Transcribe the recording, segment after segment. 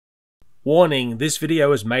Warning, this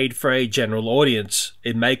video is made for a general audience.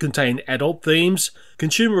 It may contain adult themes,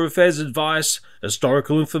 consumer affairs advice,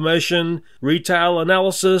 historical information, retail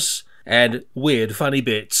analysis, and weird funny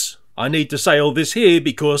bits. I need to say all this here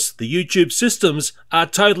because the YouTube systems are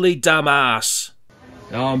totally dumbass.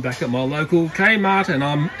 Now I'm back at my local Kmart and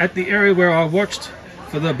I'm at the area where I watched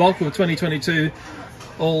for the bulk of 2022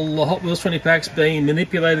 all the Hot Wheels 20 packs being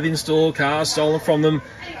manipulated in store, cars stolen from them,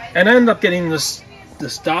 and I ended up getting the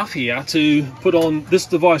staff here to put on this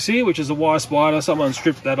device here, which is a wire spider. Someone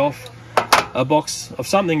stripped that off a box of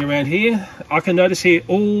something around here. I can notice here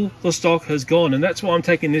all the stock has gone, and that's why I'm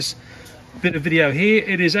taking this bit of video here.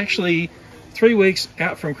 It is actually 3 weeks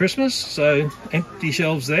out from Christmas, so empty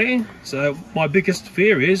shelves there. So my biggest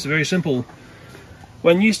fear is very simple.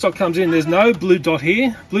 When new stock comes in, there's no blue dot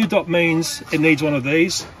here. Blue dot means it needs one of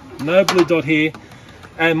these. No blue dot here.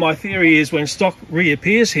 And my theory is when stock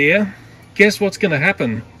reappears here, guess what's going to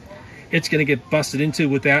happen? It's going to get busted into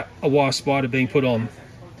without a wire spider being put on.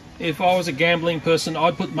 If I was a gambling person,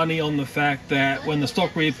 I'd put money on the fact that when the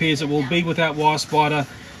stock reappears, it will be without wire spider.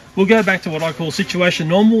 We'll go back to what I call situation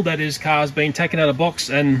normal, that is cars being taken out of box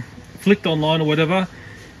and flicked online or whatever.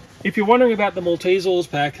 If you're wondering about the Maltesers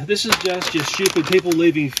pack, this is just your stupid people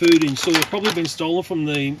leaving food in store. It's probably been stolen from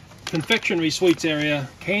the confectionery sweets area,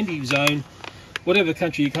 candy zone, whatever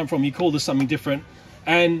country you come from, you call this something different.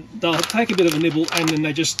 And they'll take a bit of a nibble and then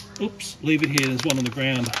they just, oops, leave it here. There's one on the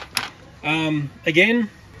ground. Again,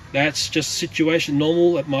 that's just situation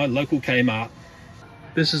normal at my local Kmart.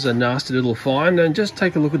 This is a nasty little find, and just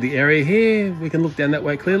take a look at the area here. We can look down that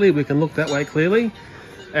way clearly, we can look that way clearly.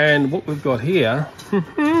 And what we've got here,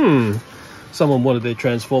 someone wanted their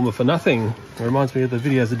transformer for nothing. It reminds me of the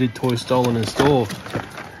videos I did, toys stolen in store.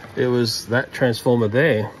 It was that transformer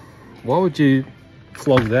there. Why would you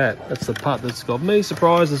flog that? That's the part that's got me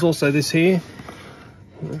surprised. There's also this here.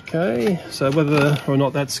 Okay, so whether or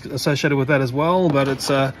not that's associated with that as well, but it's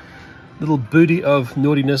a little booty of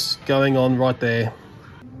naughtiness going on right there.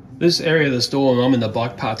 This area of the store, and I'm in the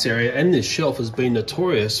bike parts area, and this shelf has been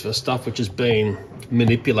notorious for stuff which has been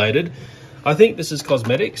manipulated. I think this is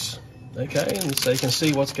cosmetics. Okay, and so you can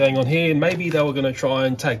see what's going on here. Maybe they were going to try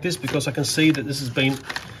and take this because I can see that this has been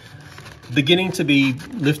beginning to be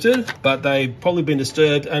lifted, but they've probably been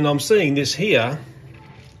disturbed. And I'm seeing this here.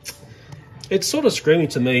 It's sort of screaming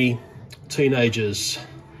to me, teenagers.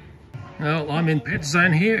 Well, I'm in pet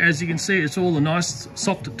zone here. As you can see, it's all the nice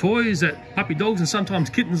soft toys that puppy dogs and sometimes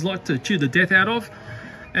kittens like to chew the death out of.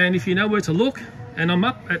 And if you know where to look, and I'm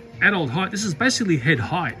up at adult height, this is basically head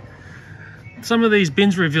height. Some of these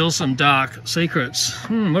bins reveal some dark secrets.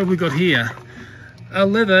 What have we got here? A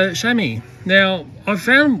leather chamois. Now, I've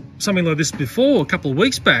found something like this before a couple of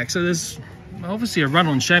weeks back, so there's obviously a run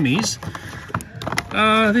on chamois.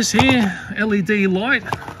 This here, LED light.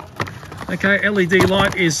 Okay, LED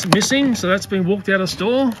light is missing, so that's been walked out of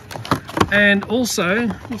store. And also,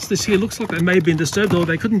 what's this here? Looks like they may have been disturbed or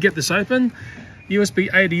they couldn't get this open.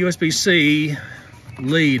 USB-A to USB-C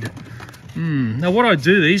lead. Now what I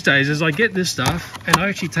do these days is I get this stuff and I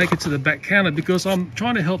actually take it to the back counter because I'm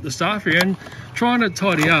trying to help the staff here and trying to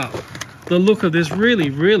tidy up the look of this really,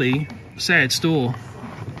 really sad store.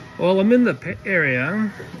 Well, I'm in the pet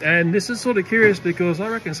area, and this is sort of curious because I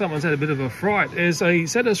reckon someone's had a bit of a fright. There's a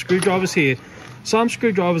set of screwdrivers here. Some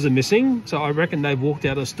screwdrivers are missing, so I reckon they've walked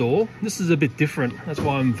out of store. This is a bit different, that's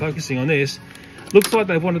why I'm focusing on this. Looks like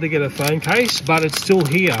they wanted to get a phone case, but it's still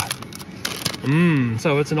here.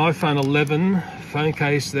 So it's an iPhone 11 phone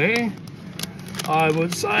case there. I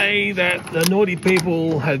would say that the naughty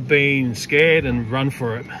people have been scared and run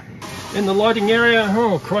for it. In the lighting area,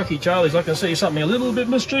 oh crikey Charlies, I can see something a little bit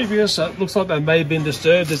mischievous. It looks like they may have been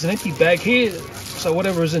disturbed. There's an empty bag here, so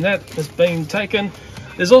whatever is in that has been taken.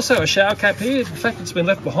 There's also a shower cap here. In fact, it's been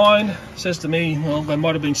left behind. It says to me, well, they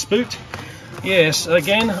might have been spooked. Yes,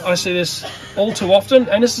 again, I see this all too often,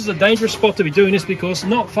 and this is a dangerous spot to be doing this because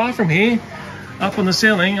not far from here, up on the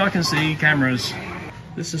ceiling, I can see cameras.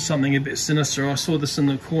 This is something a bit sinister. I saw this in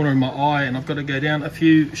the corner of my eye, and I've got to go down a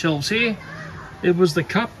few shelves here. It was the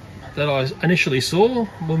cup that I initially saw.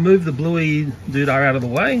 We'll move the bluey doodah out of the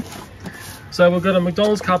way. So we've got a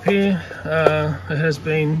McDonald's cup here. It has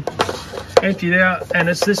been emptied out, and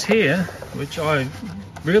it's this here, which I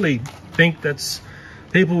really think that's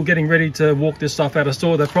people getting ready to walk this stuff out of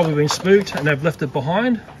store. They've probably been spooked and they've left it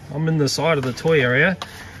behind. I'm in the side of the toy area.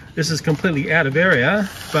 This is completely out of area,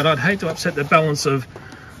 but I'd hate to upset the balance of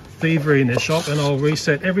thievery in this shop, and I'll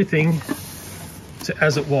reset everything to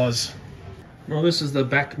as it was. Well, this is the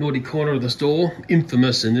back naughty corner of the store,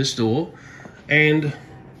 infamous in this store, and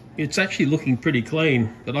it's actually looking pretty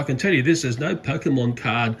clean. But I can tell you this, there's no Pokemon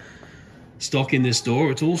card stock in this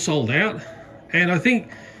store. It's all sold out. And I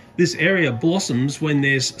think this area blossoms when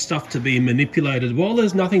there's stuff to be manipulated. While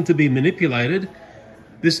there's nothing to be manipulated,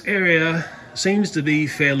 this area seems to be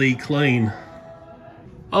fairly clean.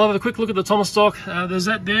 I'll have a quick look at the Thomas stock. There's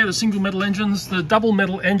that there, the single metal engines, the double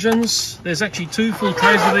metal engines. There's actually 2 full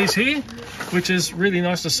trays of these here, which is really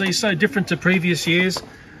nice to see. So different to previous years.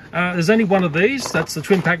 There's only one of these. That's the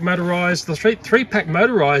twin pack motorized. The three pack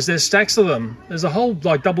motorized, there's stacks of them. There's a whole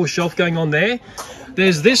like double shelf going on there.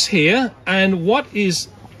 There's this here, and what is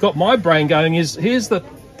got my brain going is here's the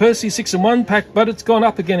Percy 6-in-1 pack, but it's gone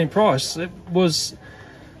up again in price. It was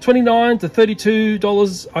 $29 to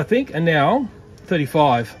 $32, I think, and now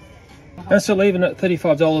 $35. And so leaving at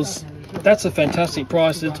 $35, that's a fantastic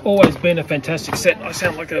price. It's always been a fantastic set. I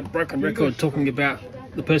sound like a broken record talking about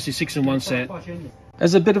the Percy 6-in-1 set.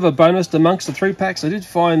 As a bit of a bonus amongst the 3 packs, I did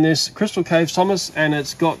find this Crystal Cave Thomas, and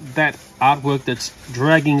it's got that artwork that's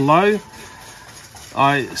dragging low.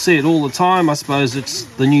 I see it all the time. I suppose it's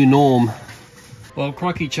the new norm. Well,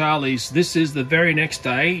 crikey Charlies, this is the very next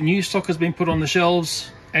day. New stock has been put on the shelves,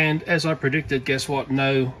 and as I predicted, guess what?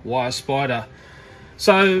 No wire spider.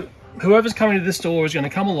 So whoever's coming to this store is going to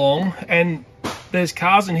come along, and there's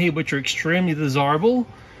cars in here which are extremely desirable.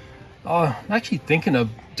 I'm actually thinking of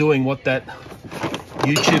doing what that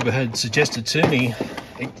YouTuber had suggested to me.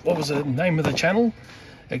 What was the name of the channel?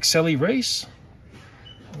 Excelli Reese?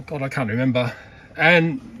 Oh God, I can't remember.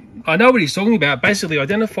 And I know what he's talking about. Basically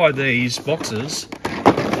identify these boxes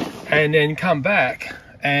and then come back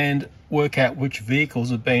and work out which vehicles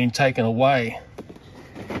have been taken away.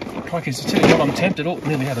 Crikey, to tell you what, I'm tempted. Oh,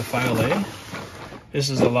 nearly had a fail there. This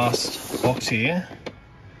is the last box here.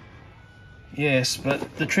 Yes,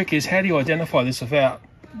 but the trick is, how do you identify this without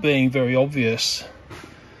being very obvious?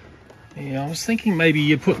 Yeah, I was thinking maybe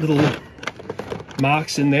you put little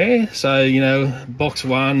marks in there. So, you know, box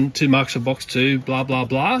 1, 2 marks for box 2, blah, blah,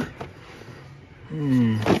 blah.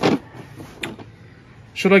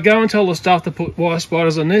 Should I go and tell the staff to put wire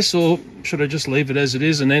spiders on this, or should I just leave it as it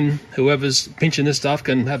is and then whoever's pinching this stuff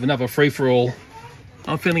can have another free-for-all?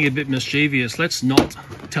 I'm feeling a bit mischievous. Let's not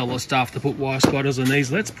tell the staff to put wire spiders on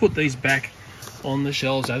these. Let's put these back on the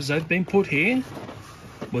shelves as they've been put here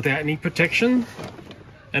without any protection.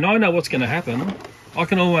 And I know what's going to happen. I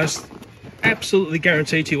can almost absolutely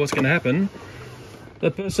guarantee to you what's going to happen.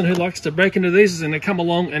 The person who likes to break into these is going to come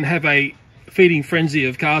along and have a feeding frenzy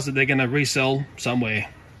of cars that they're going to resell somewhere.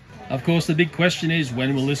 Of course, the big question is,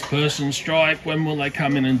 when will this person strike? When will they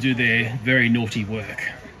come in and do their very naughty work?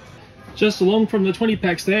 Just along from the 20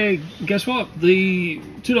 packs there, guess what? The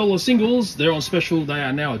 $2 singles, they're on special. They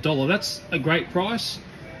are now $1. That's a great price.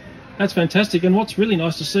 That's fantastic. And what's really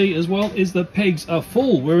nice to see as well is the pegs are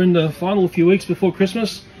full. We're in the final few weeks before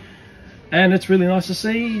Christmas, and it's really nice to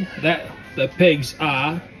see that the pegs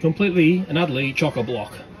are completely and utterly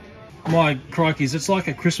chock-a-block. My crikeys, it's like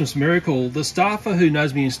a Christmas miracle. The staffer who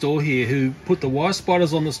knows me in store here, who put the wire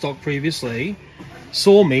spiders on the stock previously,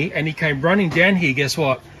 saw me and he came running down here. Guess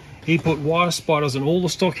what? He put wire spiders on all the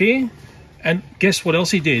stock here, and guess what else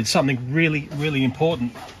he did? Something really, really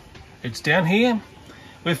important. It's down here.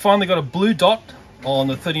 We've finally got a blue dot on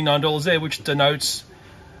the $39 there, which denotes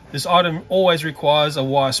this item always requires a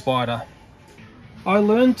wire spider. I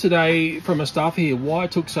learned today from a staffer here why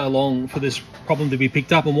it took so long for this problem to be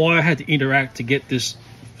picked up and why I had to interact to get this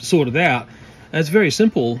sorted out. And it's very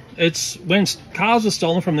simple. It's when cars are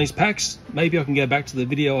stolen from these packs, maybe I can go back to the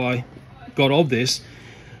video I got of this,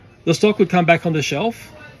 the stock would come back on the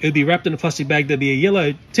shelf, it would be wrapped in a plastic bag, there'd be a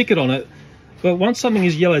yellow ticket on it, but once something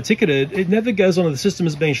is yellow ticketed, it never goes onto the system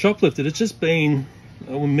as being shoplifted. It's just been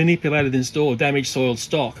manipulated in store, damaged, soiled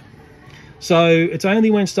stock. So it's only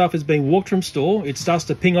when stuff is being walked from store, it starts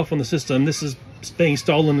to ping off on the system. This is being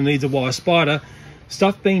stolen and needs a wire spider.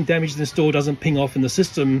 Stuff being damaged in store doesn't ping off in the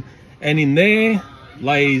system. And in there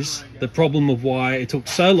lays the problem of why it took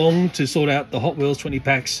so long to sort out the Hot Wheels 20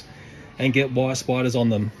 packs and get wire spiders on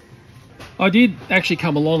them. I did actually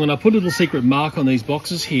come along and I put a little secret mark on these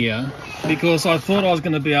boxes here because I thought I was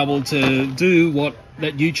going to be able to do what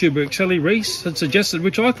that YouTuber Excelli Reese had suggested,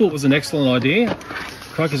 which I thought was an excellent idea.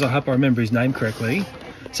 Because I hope I remember his name correctly.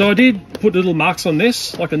 So I did put little marks on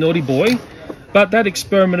this like a naughty boy, but that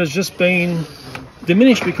experiment has just been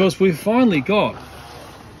diminished because we've finally got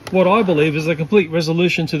what I believe is a complete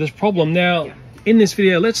resolution to this problem. Now in this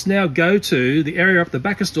video, let's now go to the area up the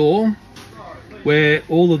back of store where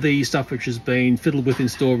all of the stuff which has been fiddled with in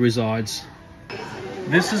store resides.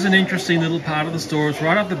 This is an interesting little part of the store. It's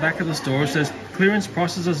right up the back of the store. It says clearance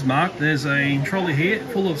prices as marked. There's a trolley here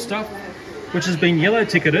full of stuff which has been yellow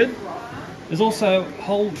ticketed, There's also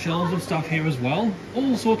whole shelves of stuff here as well.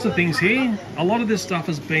 All sorts of things here. A lot of this stuff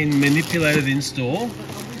has been manipulated in store.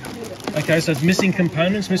 Okay, so it's missing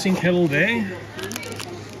components, missing kettle there.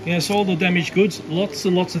 Yes, all the damaged goods, lots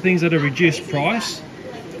and lots of things at a reduced price.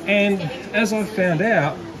 And as I found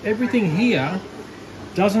out, everything here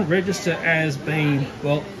doesn't register as being,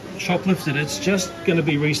 well, shoplifted. It's just going to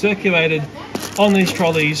be recirculated on these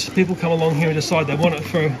trolleys. People come along here and decide they want it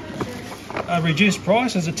for a reduced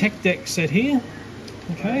price. There's a tech deck set here,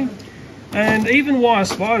 okay, and even wire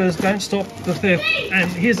spiders don't stop the theft. And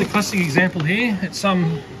here's a classic example here. It's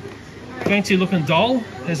some fancy looking doll.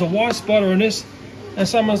 There's a wire spider in this, and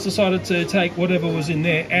someone's decided to take whatever was in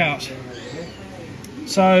there out.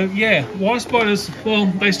 So yeah, wire spiders, well,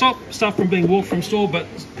 they stop stuff from being walked from store, but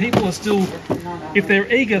people are still, if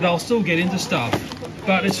they're eager, they'll still get into stuff.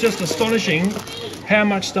 But it's just astonishing how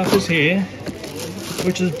much stuff is here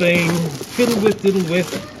which has been fiddled with, diddled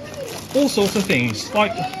with, all sorts of things.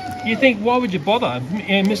 Like, you think, why would you bother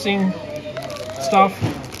missing stuff?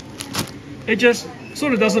 It just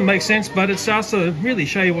sort of doesn't make sense, but it starts to really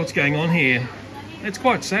show you what's going on here. It's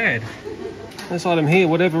quite sad. This item here,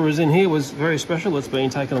 whatever is in here was very special. It's been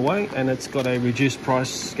taken away and it's got a reduced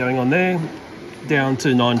price going on there, down to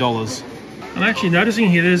 $9. I'm actually noticing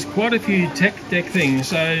here there's quite a few tech deck things,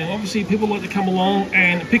 so obviously people like to come along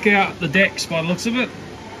and pick out the decks by the looks of it.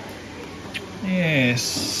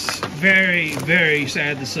 Yes, very, very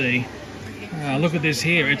sad to see. Look at this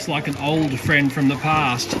here, it's like an old friend from the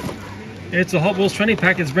past. It's a Hot Wheels 20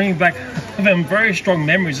 pack. It's bringing back very strong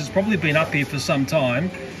memories. It's probably been up here for some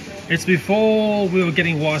time. It's before we were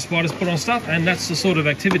getting wire spiders put on stuff, and that's the sort of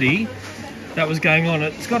activity that was going on.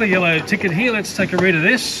 It's got a yellow ticket here. Let's take a read of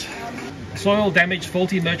this. Soil damaged,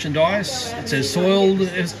 faulty merchandise. It says soiled.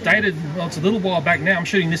 It's dated, well, it's a little while back now. I'm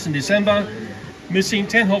shooting this in December. Missing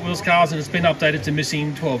 10 Hot Wheels cars, and it's been updated to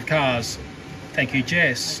missing 12 cars. Thank you,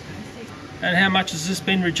 Jess. And how much has this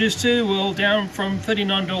been reduced to? Well, down from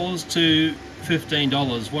 $39 to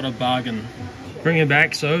 $15. What a bargain. Bringing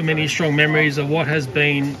back so many strong memories of what has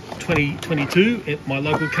been 2022 at my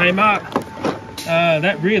local Kmart.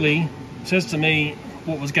 That really says to me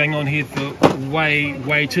what was going on here for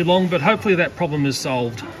way too long, but hopefully that problem is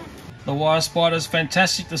solved. The wire spider's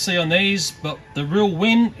fantastic to see on these, but the real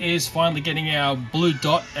win is finally getting our blue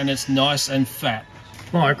dot, and it's nice and fat.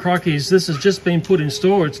 My crikeys, this has just been put in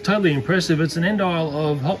store. It's totally impressive. It's an end aisle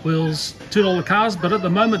of Hot Wheels $2 cars, but at the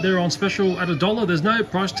moment they're on special at $1. There's no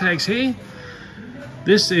price tags here.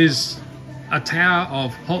 This is a tower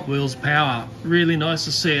of Hot Wheels power. Really nice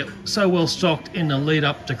to see it so well stocked in the lead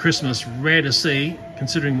up to Christmas. Rare to see,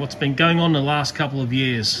 considering what's been going on the last couple of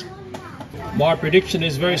years. My prediction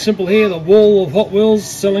is very simple here. The wall of Hot Wheels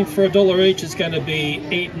selling for $1 each is going to be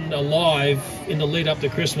eaten alive in the lead up to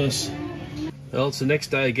Christmas. Well, it's the next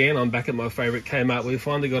day again. I'm back at my favourite Kmart. We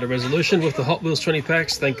finally got a resolution with the Hot Wheels 20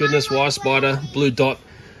 packs. Thank goodness. Wire spider, blue dot,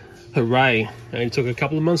 hooray. Only took a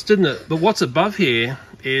couple of months, didn't it? But what's above here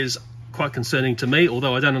is quite concerning to me,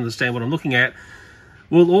 although I don't understand what I'm looking at.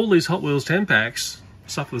 Will all these Hot Wheels 10 packs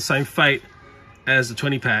suffer the same fate as the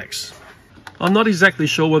 20 packs? I'm not exactly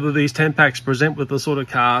sure whether these 10 packs present with the sort of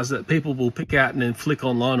cars that people will pick out and then flick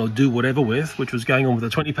online or do whatever with, which was going on with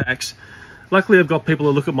the 20 packs. Luckily, I've got people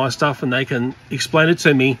to look at my stuff and they can explain it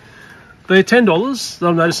to me. They're $10 that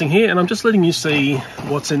I'm noticing here, and I'm just letting you see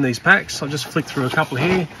what's in these packs. I'll just flick through a couple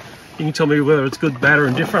here. You can tell me whether it's good, bad, or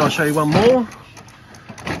indifferent. I'll show you one more.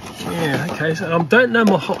 Yeah, okay, so I don't know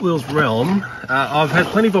my Hot Wheels realm. I've had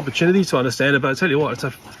plenty of opportunities to understand it, but I tell you what, it's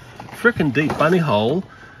a freaking deep bunny hole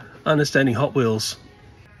understanding Hot Wheels.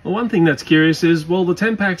 Well, one thing that's curious is, well, the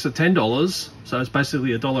 10 packs are $10, so it's basically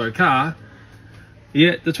 $1 a car,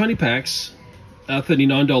 yet the 20 packs are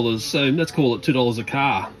 $39, so let's call it $2 a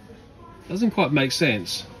car. Doesn't quite make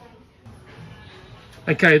sense.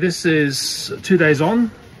 Okay, this is 2 days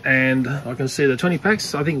on, and I can see the 20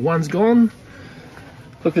 packs. I think one's gone.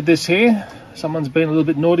 Look at this here. Someone's been a little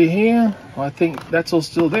bit naughty here. I think that's all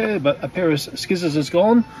still there, but a pair of skizzers is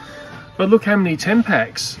gone. But look how many 10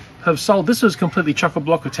 packs have sold. This was completely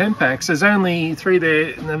chock-a-block of 10 packs. There's only 3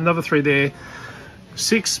 there and another 3 there.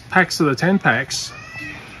 6 packs of the 10 packs,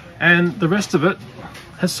 and the rest of it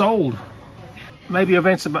has sold. Maybe I've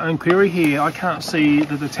answered my own query here. I can't see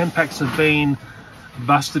that the 10 packs have been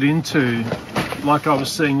busted into like I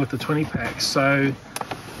was seeing with the 20 packs. So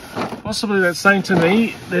possibly that's saying to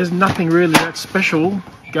me there's nothing really that special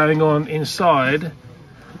going on inside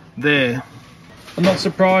there. I'm not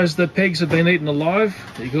surprised the pegs have been eaten alive,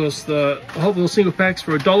 because the Hot Wheels single packs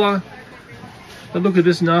for $1. But look at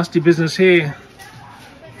this nasty business here.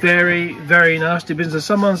 Very, very nasty business.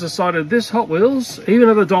 Someone's decided this Hot Wheels, even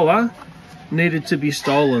at $1, needed to be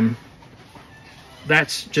stolen.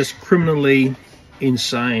 That's just criminally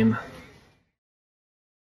insane.